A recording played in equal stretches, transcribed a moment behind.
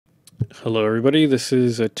Hello, everybody. This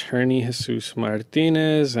is attorney Jesus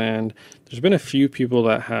Martinez, and there's been a few people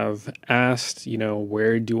that have asked,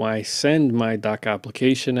 where do I send my DACA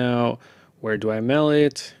application out? Where do I mail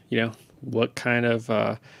it? What kind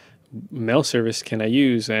of mail service can I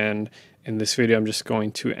use? And in this video, I'm just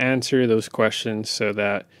going to answer those questions so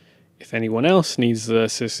that if anyone else needs the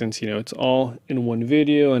assistance, it's all in one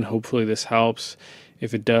video, and hopefully this helps.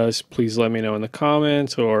 If it does, please let me know in the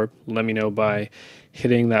comments or let me know by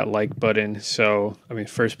hitting that like button. So,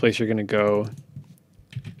 first place you're going to go,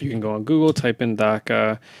 you can go on Google, type in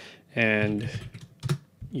DACA and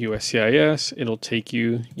USCIS. It'll take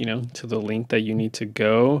you, to the link that you need to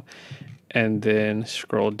go, and then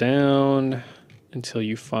scroll down until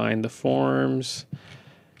you find the forms.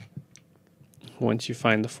 Once you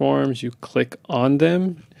find the forms, you click on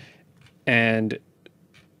them, and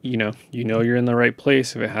you're in the right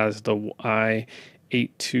place if it has the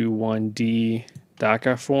I-821D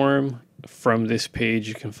DACA form. From this page,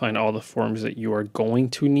 you can find all the forms that you are going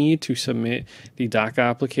to need to submit the DACA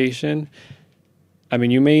application.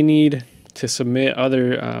 You may need to submit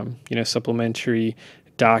other, supplementary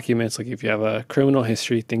documents, like if you have a criminal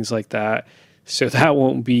history, things like that. So that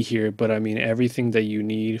won't be here, but everything that you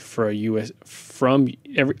need for all the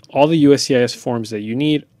USCIS forms that you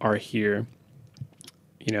need are here.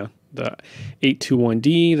 The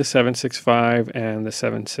 821D, the 765, and the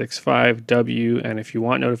 765W. And if you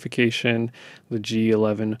want notification, the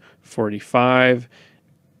G1145.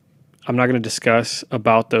 I'm not going to discuss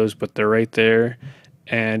about those, but they're right there.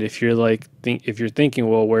 And if you're if you're thinking,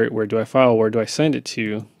 well, where do I file? Where do I send it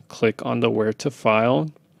to? Click on the where to file.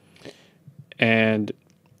 And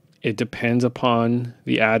it depends upon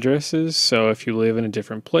the addresses. So if you live in a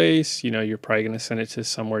different place, you're probably going to send it to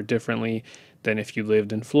somewhere differently than if you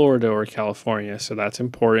lived in Florida or California. So that's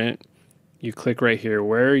important. You click right here.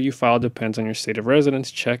 Where you file depends on your state of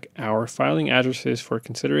residence. Check our filing addresses for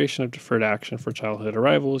consideration of deferred action for childhood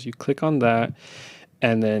arrivals. You click on that,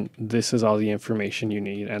 and then this is all the information you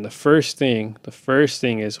need. And the first thing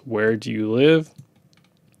is, where do you live?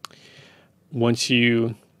 Once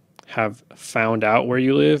you have found out where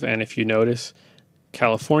you live, and if you notice,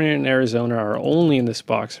 California and Arizona are only in this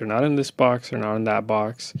box. They're not in this box. They're not in that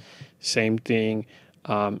box. Same thing.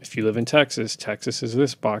 If you live in Texas, Texas is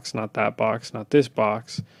this box, not that box, not this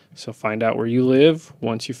box. So find out where you live.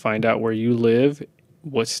 Once you find out where you live,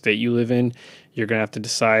 what state you live in, you're going to have to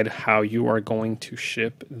decide how you are going to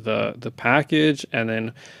ship the package. And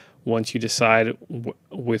then once you decide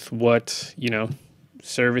with what,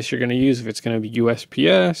 service you're going to use, if it's going to be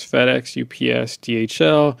USPS, FedEx, UPS,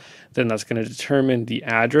 DHL, then that's going to determine the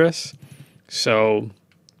address. So,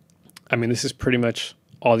 this is pretty much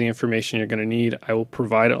all the information you're going to need. I will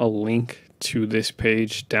provide a link to this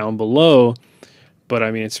page down below, but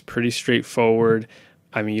it's pretty straightforward.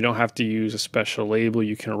 You don't have to use a special label.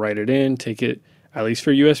 You can write it in, take it, at least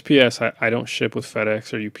for USPS. I don't ship with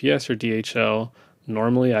FedEx or UPS or DHL.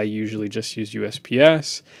 Normally, I usually just use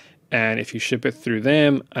USPS. And if you ship it through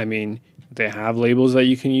them, they have labels that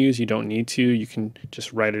you can use. You don't need to. You can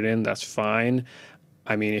just write it in. That's fine.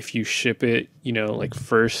 If you ship it, like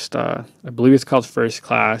first, I believe it's called first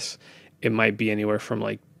class, it might be anywhere from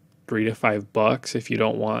like $3 to $5 if you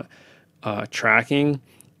don't want tracking.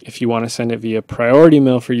 If you want to send it via priority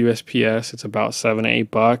mail for USPS, it's about $7 to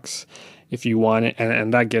 $8. If you want it,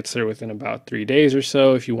 and that gets there within about 3 days or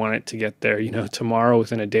so. If you want it to get there, tomorrow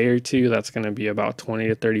within a day or two, that's going to be about $20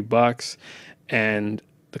 to $30. And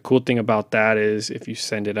the cool thing about that is if you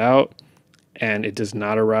send it out and it does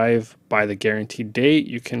not arrive by the guaranteed date,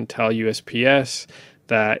 you can tell USPS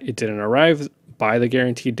that it didn't arrive by the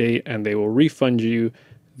guaranteed date, and they will refund you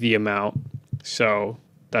the amount. So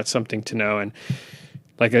that's something to know. And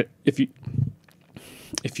if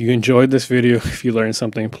you enjoyed this video, if you learned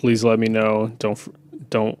something, please let me know.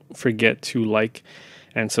 Don't forget to like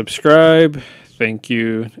and subscribe. Thank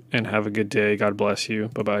you, and have a good day. God bless you.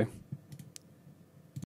 Bye-bye.